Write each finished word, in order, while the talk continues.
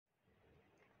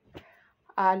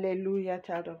Hallelujah,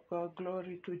 child of God.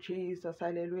 Glory to Jesus.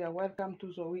 Hallelujah. Welcome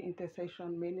to Zoe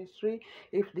Intercession Ministry.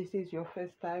 If this is your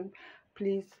first time,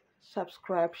 please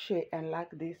subscribe, share, and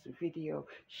like this video.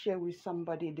 Share with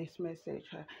somebody this message.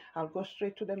 I'll go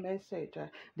straight to the message.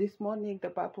 This morning, the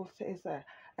Bible says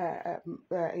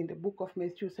in the book of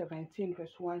Matthew 17,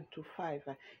 verse 1 to 5,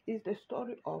 is the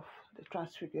story of the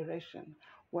transfiguration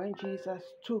when Jesus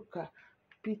took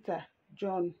Peter,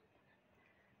 John,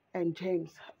 and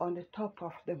James on the top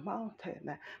of the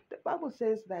mountain. The Bible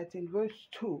says that in verse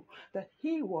 2 that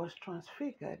he was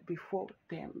transfigured before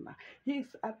them. His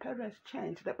appearance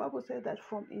changed. The Bible says that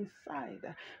from inside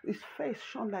his face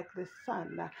shone like the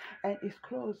sun and his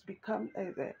clothes become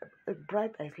as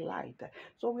bright as light.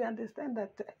 So we understand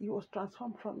that he was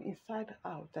transformed from inside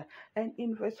out. And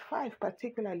in verse 5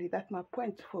 particularly, that my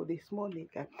point for this morning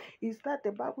is that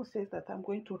the Bible says that I'm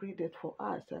going to read it for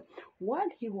us. While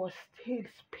he was still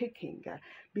speaking,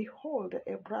 behold,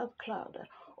 a bright cloud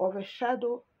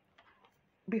overshadowed.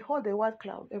 Behold, a white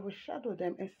cloud overshadowed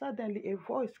them, and suddenly a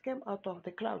voice came out of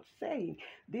the cloud, saying,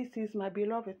 "This is my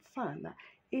beloved Son,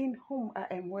 in whom I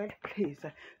am well pleased."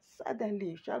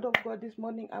 Suddenly, child of God, this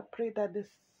morning I pray that the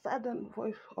sudden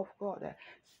voice of God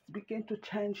begin to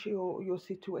change your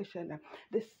situation.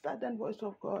 The sudden voice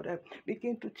of God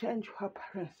begin to change your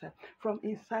appearance from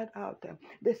inside out.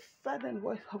 The sudden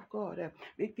voice of God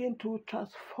begin to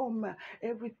transform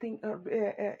everything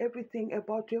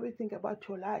about you, everything about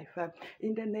your life.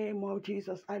 In the name of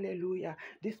Jesus, hallelujah.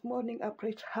 This morning I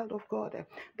pray, child of God,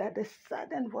 that the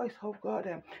sudden voice of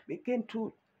God begin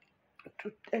to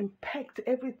impact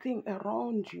everything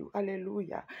around you.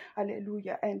 Hallelujah.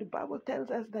 Hallelujah. And the Bible tells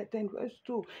us that in verse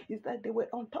 2 is that they were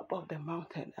on top of the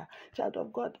mountain. Child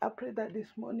of God, I pray that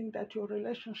this morning that your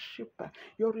relationship, that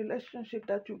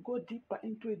you go deeper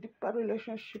into a deeper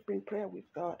relationship in prayer with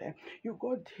God. You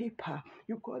go deeper,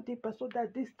 so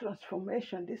that this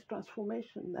transfiguration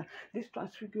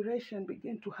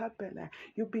begin to happen.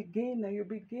 You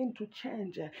begin to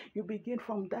change. You begin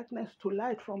from darkness to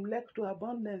light, from lack to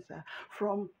abundance,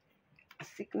 from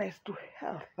sickness to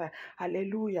health.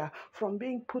 Hallelujah. From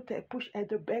being pushed at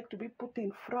the back to be put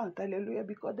in front. Hallelujah.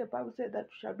 Because the Bible said that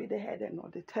you shall be the head and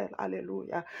not the tail.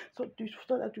 Hallelujah. So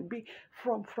that you be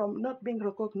from not being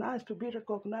recognized to be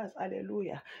recognized.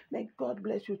 Hallelujah. May God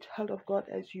bless you, child of God,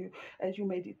 as you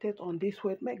meditate on this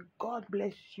word. May God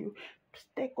bless you.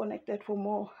 Stay connected for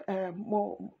more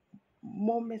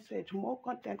message, more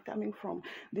content coming from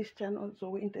this channel,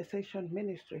 Zoe Intercession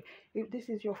Ministry. If this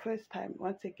is your first time,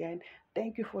 once again,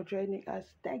 thank you for joining us.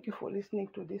 Thank you for listening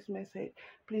to this message.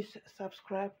 Please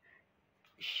subscribe,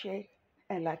 share,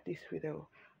 and like this video.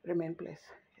 Remain blessed.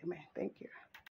 Amen. Thank you.